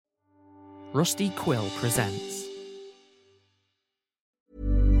Rusty Quill presents.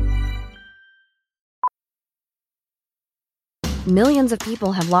 Millions of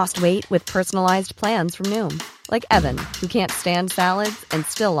people have lost weight with personalized plans from Noom. Like Evan, who can't stand salads and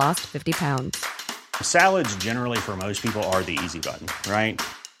still lost 50 pounds. Salads generally for most people are the easy button, right?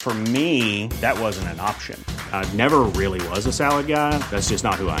 For me, that wasn't an option. I never really was a salad guy. That's just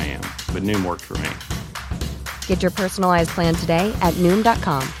not who I am. But Noom worked for me. Get your personalized plan today at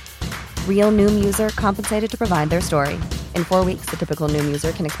Noom.com. Real Noom user compensated to provide their story. In 4 weeks, the typical Noom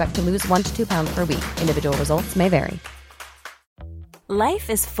user can expect to lose 1 to 2 pounds per week. Individual results may vary.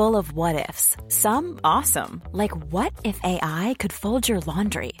 Life is full of what-ifs. Some awesome, like what if AI could fold your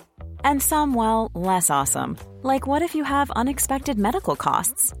laundry? And some, well, less awesome, like what if you have unexpected medical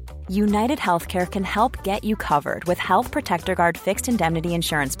costs? United Healthcare can help get you covered with Health Protector Guard fixed indemnity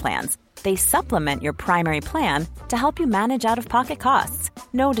insurance plans. They supplement your primary plan to help you manage out-of-pocket costs.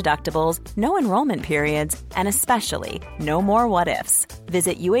 No deductibles, no enrollment periods, and especially no more what-ifs.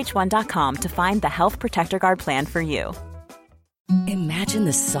 Visit uh1.com to find the Health Protector Guard plan for you. Imagine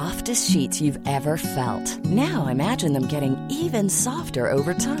the softest sheets you've ever felt. Now imagine them getting even softer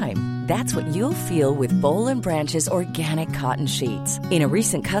over time. That's what you'll feel with Boll & Branch's organic cotton sheets. In a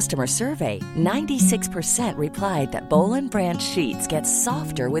recent customer survey, 96% replied that Boll & Branch sheets get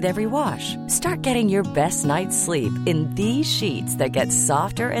softer with every wash. Start getting your best night's sleep in these sheets that get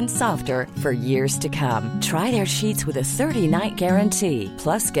softer and softer for years to come. Try their sheets with a 30-night guarantee.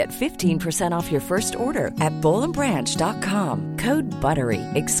 Plus, get 15% off your first order at bollandbranch.com. Code BUTTERY.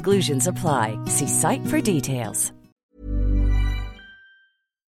 Exclusions apply. See site for details.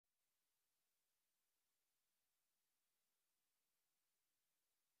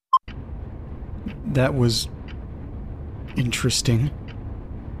 That was interesting.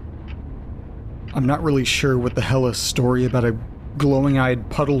 I'm not really sure what the hell a story about a glowing-eyed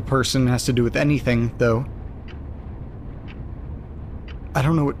puddle person has to do with anything, though. I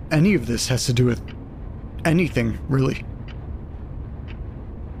don't know what any of this has to do with anything, really.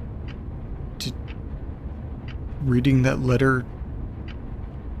 Did reading that letter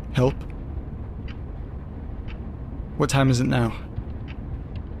help? What time is it now?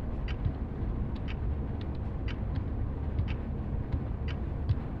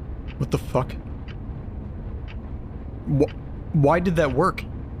 What the fuck? Why did that work?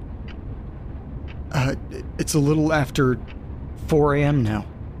 It's a little after 4 a.m. now.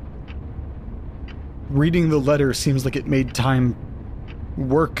 Reading the letter seems like it made time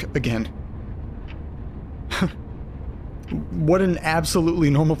work again. What an absolutely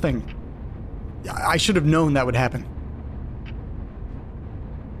normal thing. I should have known that would happen.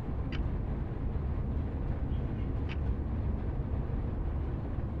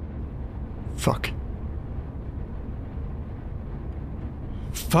 Fuck.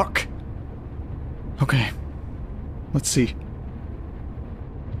 Fuck. Okay. Let's see.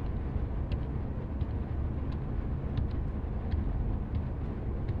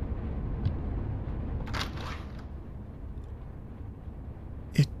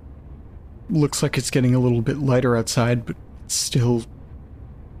 It looks like it's getting a little bit lighter outside, but it's still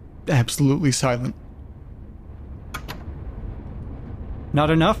absolutely silent.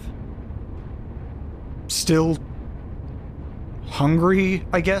 Not enough? Still hungry,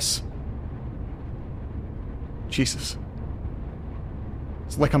 I guess? Jesus.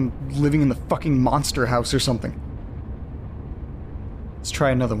 It's like I'm living in the fucking monster house or something. Let's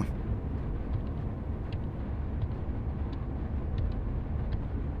try another one.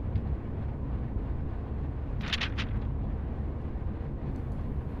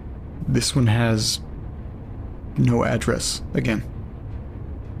 This one has no address again.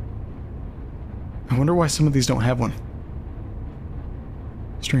 I wonder why some of these don't have one.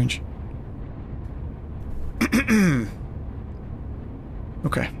 Strange.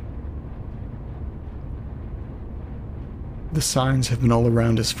 Okay. The signs have been all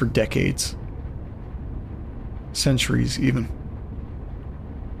around us for decades. Centuries, even.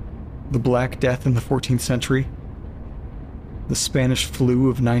 The Black Death in the 14th century. The Spanish flu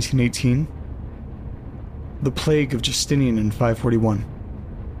of 1918. The plague of Justinian in 541.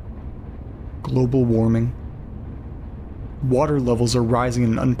 Global warming. Water levels are rising at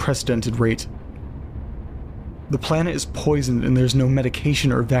an unprecedented rate. The planet is poisoned and there's no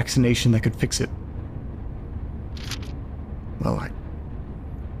medication or vaccination that could fix it. Well, I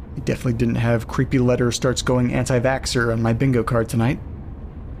definitely didn't have creepy letter starts going anti-vaxxer on my bingo card tonight.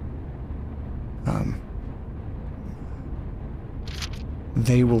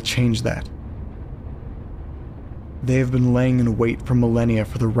 They will change that. They have been laying in wait for millennia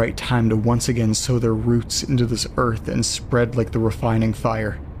for the right time to once again sow their roots into this earth and spread like the refining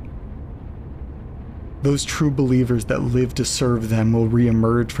fire. Those true believers that live to serve them will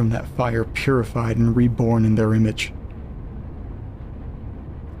re-emerge from that fire purified and reborn in their image.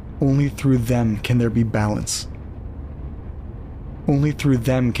 Only through them can there be balance. Only through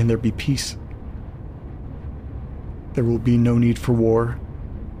them can there be peace. There will be no need for war,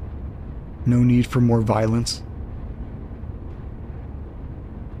 no need for more violence.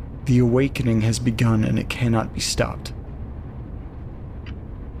 The awakening has begun and it cannot be stopped.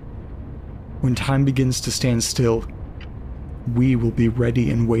 When time begins to stand still, we will be ready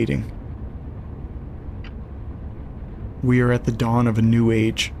and waiting. We are at the dawn of a new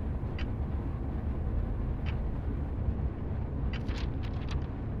age.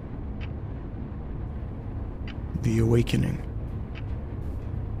 The awakening.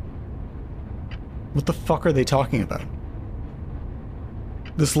 What the fuck are they talking about?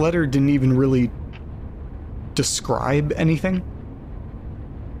 This letter didn't even really describe anything.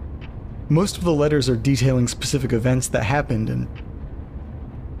 Most of the letters are detailing specific events that happened, and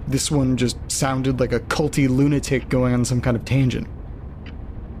this one just sounded like a culty lunatic going on some kind of tangent.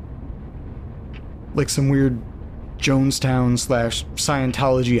 Like some weird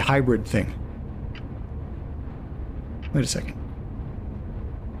Jonestown/Scientology hybrid thing. Wait a second.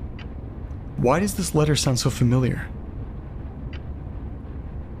 Why does this letter sound so familiar?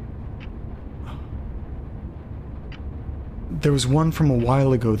 There was one from a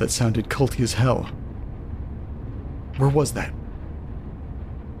while ago that sounded culty as hell. Where was that?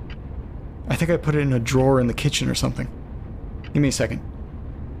 I think I put it in a drawer in the kitchen or something. Give me a second.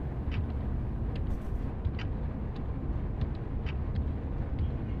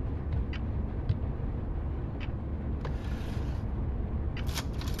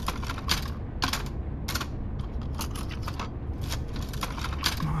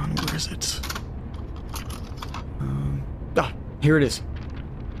 Come on, where is it? Here it is.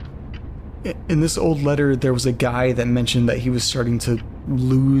 In this old letter, there was a guy that mentioned that he was starting to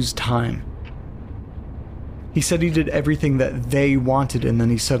lose time. He said he did everything that they wanted, and then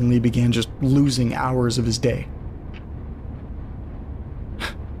he suddenly began just losing hours of his day.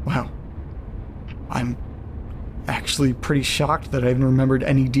 Wow. I'm actually pretty shocked that I haven't remembered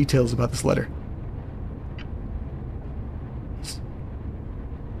any details about this letter.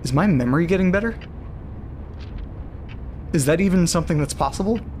 Is my memory getting better? Is that even something that's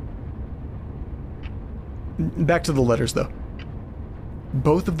possible? Back to the letters, though.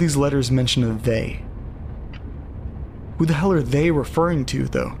 Both of these letters mention a they. Who the hell are they referring to,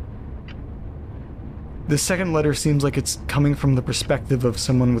 though? The second letter seems like it's coming from the perspective of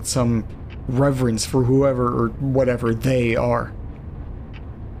someone with some reverence for whoever or whatever they are.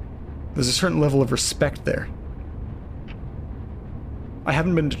 There's a certain level of respect there. I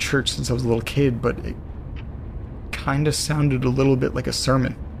haven't been to church since I was a little kid, but it kind of sounded a little bit like a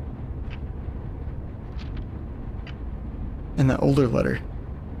sermon. And that older letter,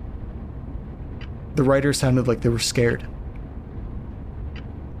 the writer sounded like they were scared.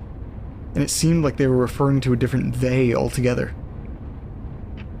 And it seemed like they were referring to a different they altogether.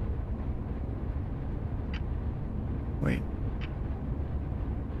 Wait.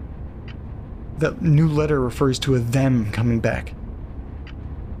 That new letter refers to a them coming back,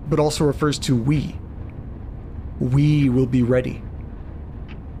 but also refers to we. We will be ready.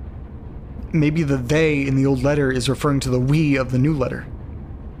 Maybe the they in the old letter is referring to the we of the new letter.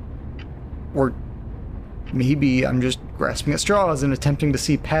 Or maybe I'm just grasping at straws and attempting to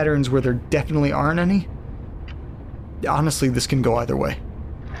see patterns where there definitely aren't any. Honestly, this can go either way.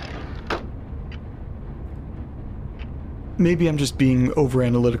 Maybe I'm just being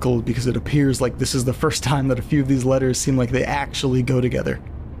over-analytical because it appears like this is the first time that a few of these letters seem like they actually go together.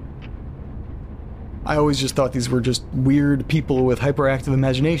 I always just thought these were just weird people with hyperactive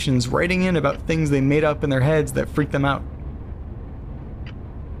imaginations writing in about things they made up in their heads that freaked them out.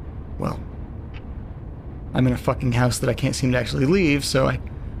 Well, I'm in a fucking house that I can't seem to actually leave, so I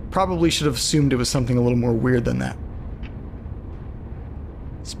probably should have assumed it was something a little more weird than that.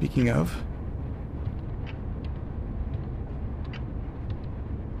 Speaking of...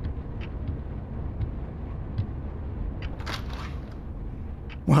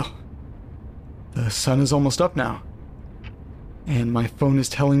 well... the sun is almost up now, and my phone is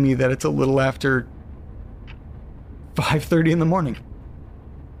telling me that it's a little after 5:30 in the morning.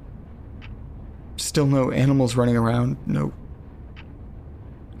 Still no animals running around, no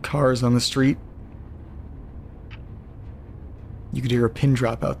cars on the street. You could hear a pin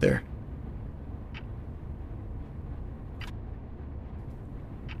drop out there.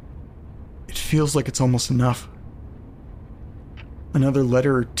 It feels like it's almost enough. Another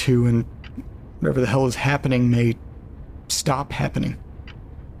letter or two and whatever the hell is happening may stop happening.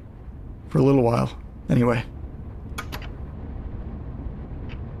 For a little while, Anyway.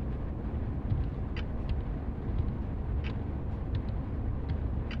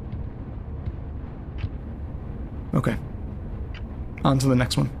 Okay. On to the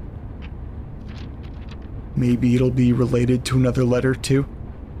next one. Maybe it'll be related to another letter, too.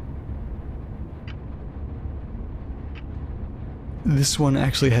 This one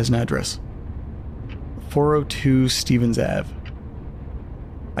actually has an address. 402 Stevens Ave.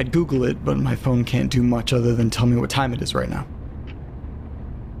 I'd Google it, but my phone can't do much other than tell me what time it is right now.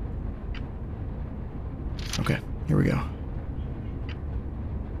 Okay, here we go.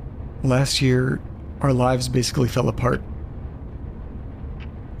 Last year, our lives basically fell apart.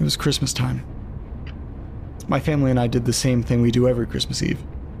 It was Christmas time. My family and I did the same thing we do every Christmas Eve.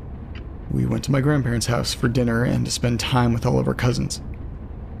 We went to my grandparents' house for dinner and to spend time with all of our cousins.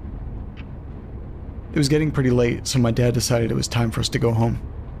 It was getting pretty late, so my dad decided it was time for us to go home.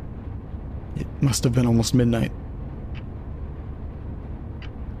 It must have been almost midnight.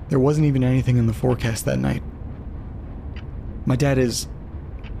 There wasn't even anything in the forecast that night. My dad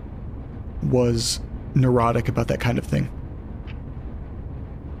was neurotic about that kind of thing.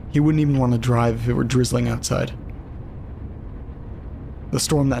 He wouldn't even want to drive if it were drizzling outside. The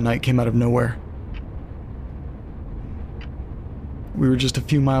storm that night came out of nowhere. We were just a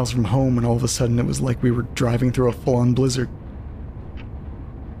few miles from home, and all of a sudden it was like we were driving through a full-on blizzard.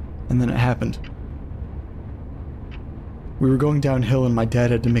 And then it happened. We were going downhill and my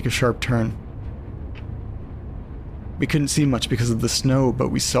dad had to make a sharp turn. We couldn't see much because of the snow,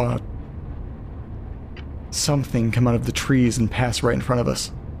 but we saw something come out of the trees and pass right in front of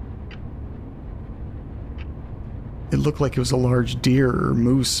us. It looked like it was a large deer or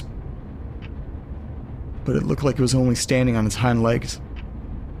moose, but it looked like it was only standing on its hind legs.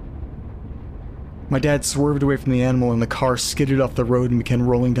 My dad swerved away from the animal and the car skidded off the road and began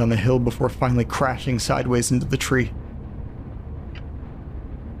rolling down the hill before finally crashing sideways into the tree.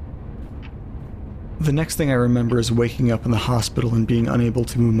 The next thing I remember is waking up in the hospital and being unable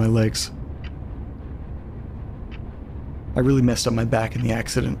to move my legs. I really messed up my back in the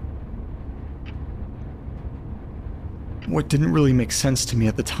accident. What didn't really make sense to me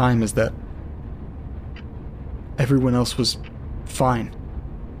at the time is that everyone else was fine.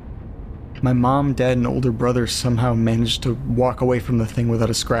 My mom, dad, and older brother somehow managed to walk away from the thing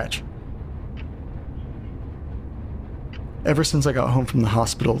without a scratch. Ever since I got home from the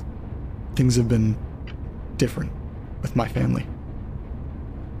hospital, things have been different with my family.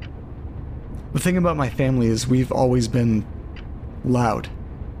 The thing about my family is we've always been loud.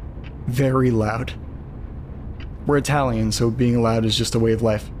 Very loud. We're Italian, so being loud is just a way of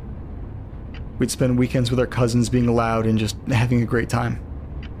life. We'd spend weekends with our cousins being loud and just having a great time.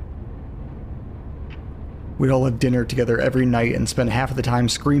 We'd all have dinner together every night and spend half of the time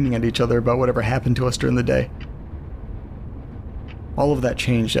screaming at each other about whatever happened to us during the day. All of that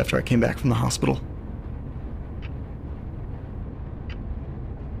changed after I came back from the hospital.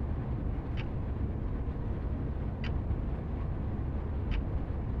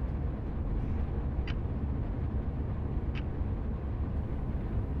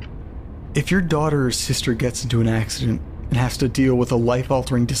 If your daughter or sister gets into an accident and has to deal with a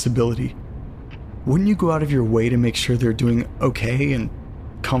life-altering disability, wouldn't you go out of your way to make sure they're doing okay and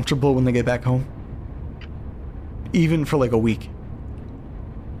comfortable when they get back home? Even for like a week.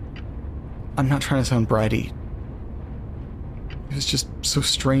 I'm not trying to sound bratty. It was just so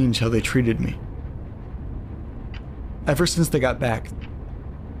strange how they treated me. Ever since they got back,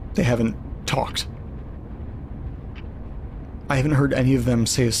 they haven't talked. I haven't heard any of them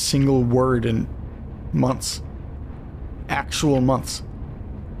say a single word in months. Actual months.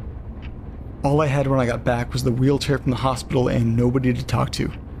 All I had when I got back was the wheelchair from the hospital and nobody to talk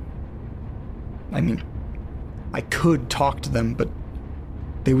to. I mean, I could talk to them, but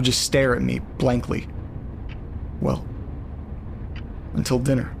they would just stare at me blankly. Well, until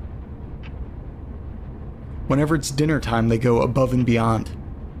dinner. Whenever it's dinner time, they go above and beyond.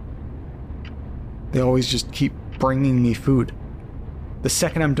 They always just keep bringing me food. The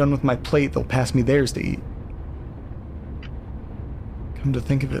second I'm done with my plate, they'll pass me theirs to eat. Come to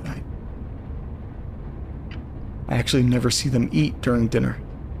think of it, I actually never see them eat during dinner.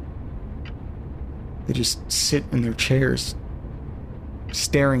 They just sit in their chairs,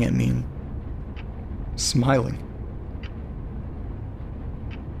 staring at me and smiling.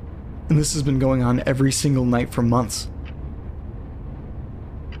 And this has been going on every single night for months.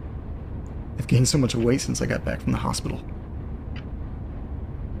 I've gained so much weight since I got back from the hospital.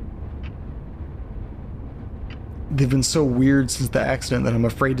 They've been so weird since the accident that I'm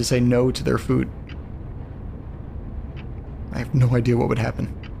afraid to say no to their food. I have no idea what would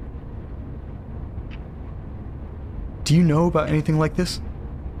happen. Do you know about anything like this?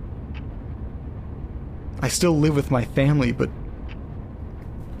 I still live with my family, but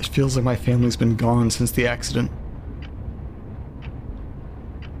it feels like my family's been gone since the accident.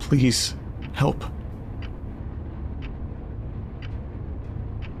 Please, help.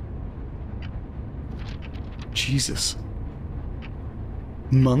 Jesus.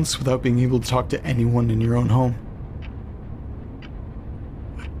 Months without being able to talk to anyone in your own home.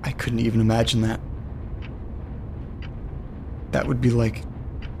 I couldn't even imagine that. That would be like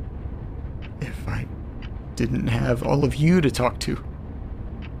if I didn't have all of you to talk to.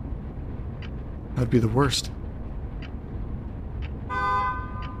 That would be the worst.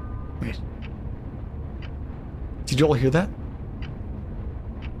 Wait. Did you all hear that?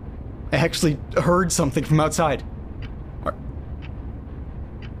 I actually heard something from outside.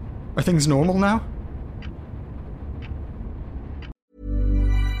 Are things normal now?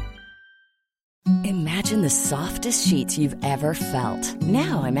 Imagine the softest sheets you've ever felt.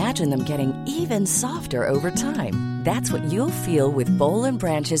 Now imagine them getting even softer over time. That's what you'll feel with Boll &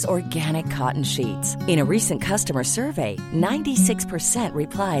 Branch's organic cotton sheets. In a recent customer survey, 96%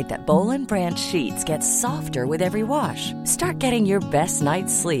 replied that Boll & Branch sheets get softer with every wash. Start getting your best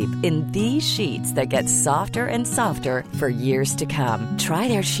night's sleep in these sheets that get softer and softer for years to come. Try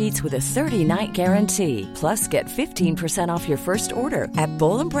their sheets with a 30-night guarantee. Plus, get 15% off your first order at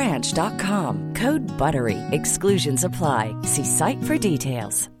bollandbranch.com. Code BUTTERY. Exclusions apply. See site for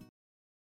details.